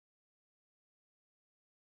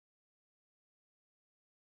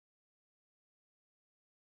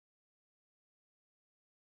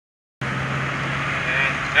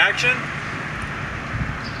Action.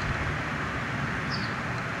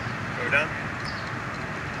 Go down.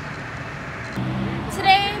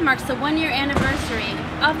 Today marks the one-year anniversary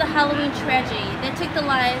of the Halloween tragedy that took the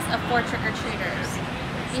lives of 4 trick-or-treaters.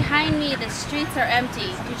 Behind me, the streets are empty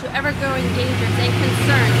due to ever-growing dangers and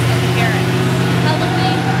concerns of parents.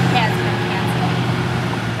 Halloween has been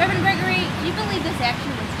canceled. Reverend Gregory, do you believe this action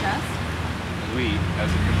was just? We, as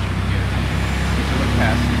a Christian community, need to look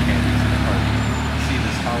past the candies and the party and see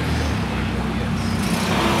this holiday for what it really is.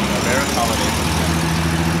 A barbaric holiday for the devil.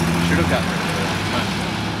 We should have gotten rid of it a long time ago.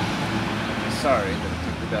 I'm sorry that it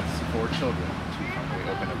took the deaths of 4 children to finally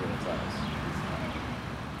open everyone's eyes.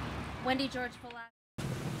 Wendy George Polak.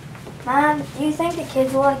 Mom, do you think the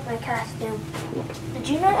kids will like my costume? Did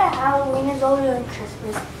you know that Halloween is older than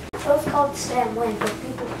Christmas? It was called Samhain, but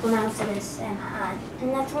people pronounce it as Samhain.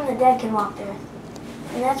 And that's when the dead can walk the earth.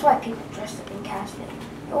 And that's why people dressed up in costumes.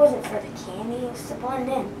 It wasn't for the candy, it was to blend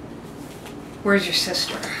in. Where's your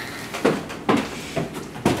sister?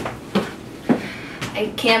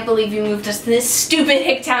 I can't believe you moved us to this stupid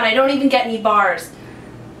hick town. I don't even get any bars.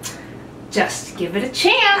 Just give it a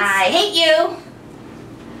chance. I hate you.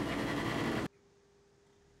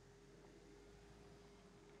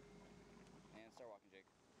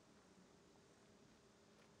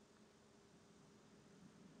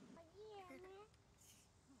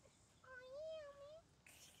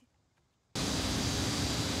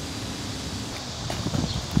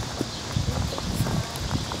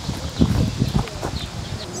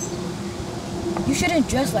 You shouldn't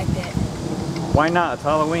dress like that. Why not? It's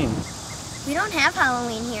Halloween. We don't have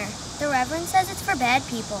Halloween here. The Reverend says it's for bad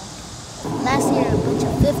people. Last year, a bunch of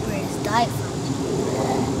 5th graders died from it.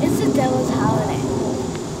 It's the devil's holiday.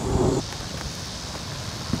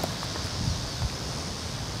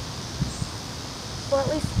 Well, at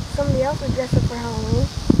least somebody else would dress up for Halloween.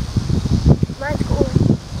 Mine's cooler.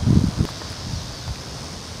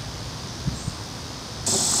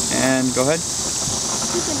 And go ahead.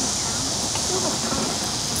 Stupid town. Stupid town.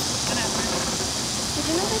 Did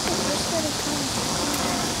you know that the first started coming?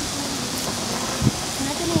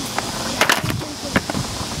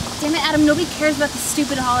 Damn it, Adam, nobody cares about this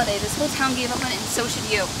stupid holiday. This whole town gave up on it, and so should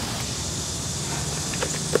you.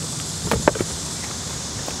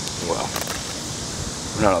 Well,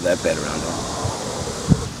 we're not all that bad around here.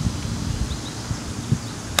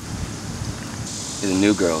 You're the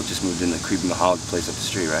new girl just moved in the creepy Mahalik place up the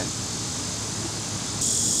street, right?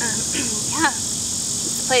 Yeah.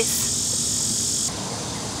 It's a place.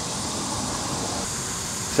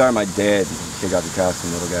 Sorry my dad kicked out the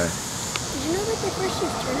costume, little guy. Did you know that they first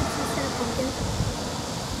used turnips instead of pumpkins?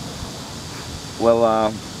 Well,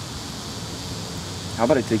 how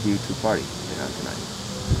about I take you to a party later on tonight?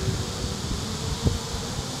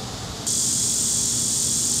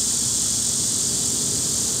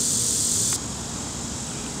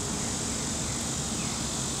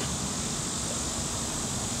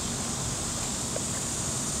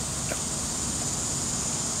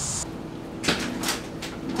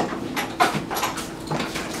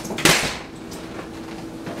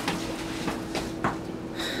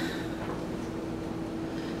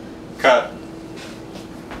 Cut.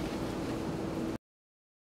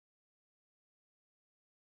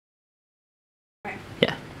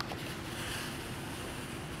 Yeah.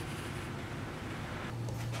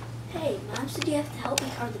 Hey, Mom said you have to help me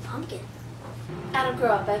carve the pumpkin. Adam, grow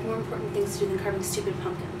up. I have more important things to do than carving stupid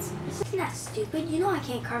pumpkins. This is not stupid. You know I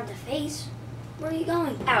can't carve the face. Where are you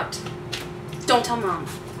going? Out. Don't tell Mom.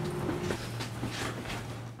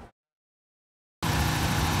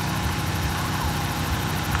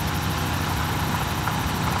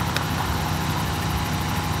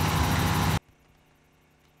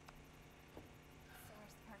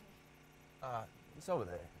 It's over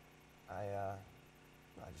there. I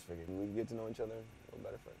just figured we could get to know each other a little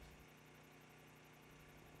better first.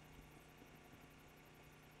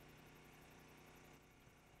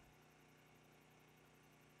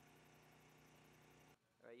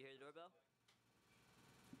 All right, you hear the doorbell?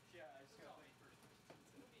 Yeah, I just gotta wait for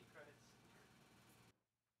credits.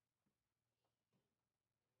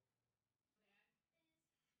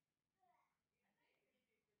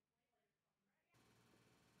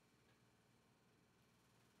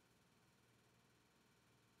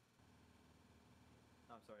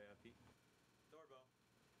 I'm sorry, Pete. Doorbell.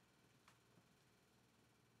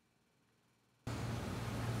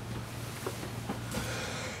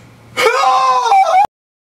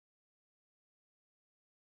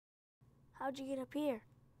 How'd you get up here?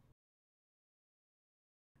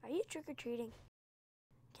 Are you trick-or-treating?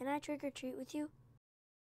 Can I trick-or-treat with you?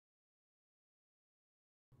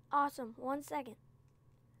 Awesome. 1 second.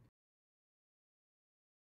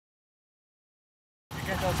 You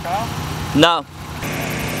can't tell it's Kyle? No.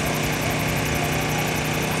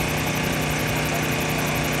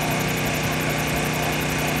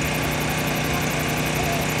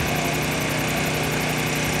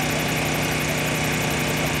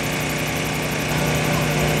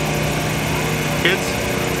 Kids?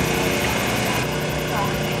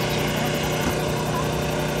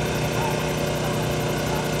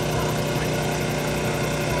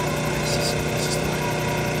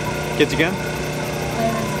 Kids again?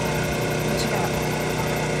 What you got?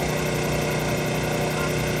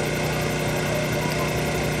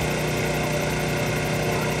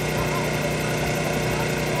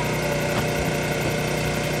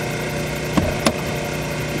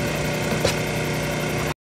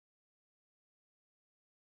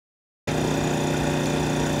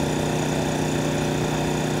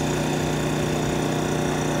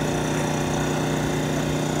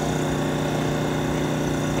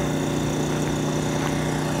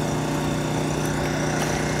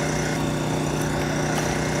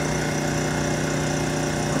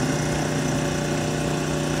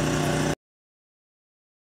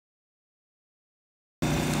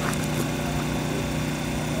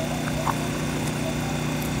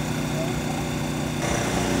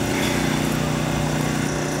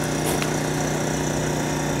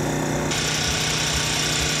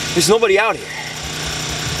 There's nobody out here.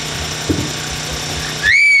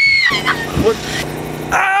 What?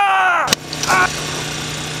 Ah! Ah!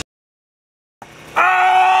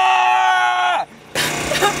 Ah!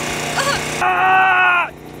 Ah!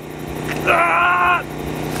 Ah!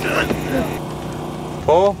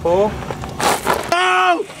 Pull, pull. No! Ah!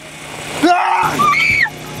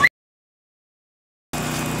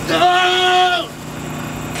 No!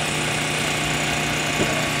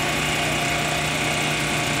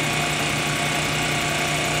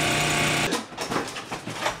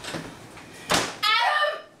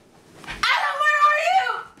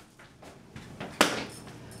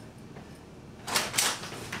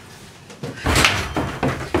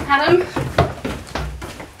 Adam?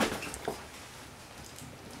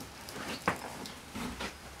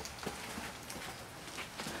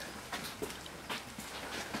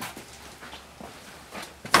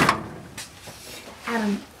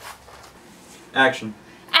 Adam. Action.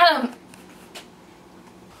 Adam!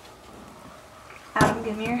 Adam,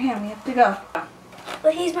 give me your hand. We have to go.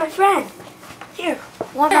 But he's my friend. Here,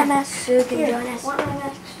 want my mask so you can join us? Want my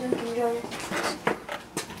mask so you can join us?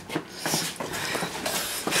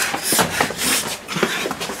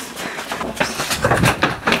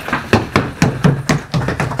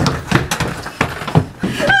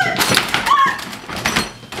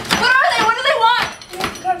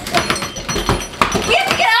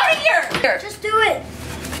 Just do it.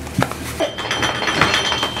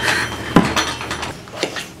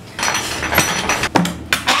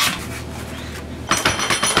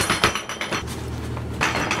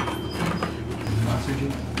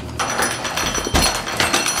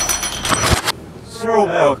 Zero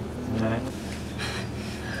milk.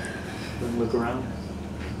 Look around.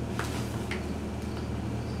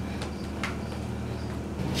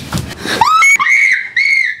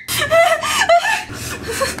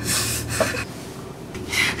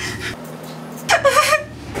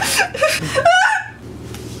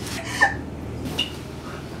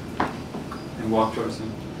 And walk towards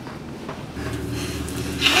him.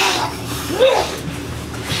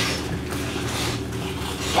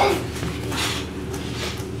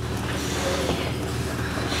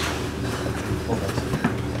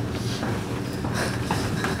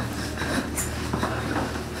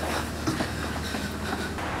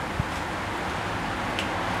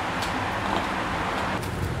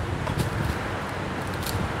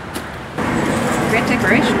 Great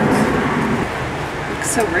decorations.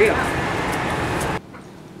 Looks so real.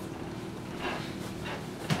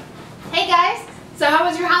 Hey guys, so how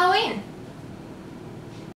was your Halloween?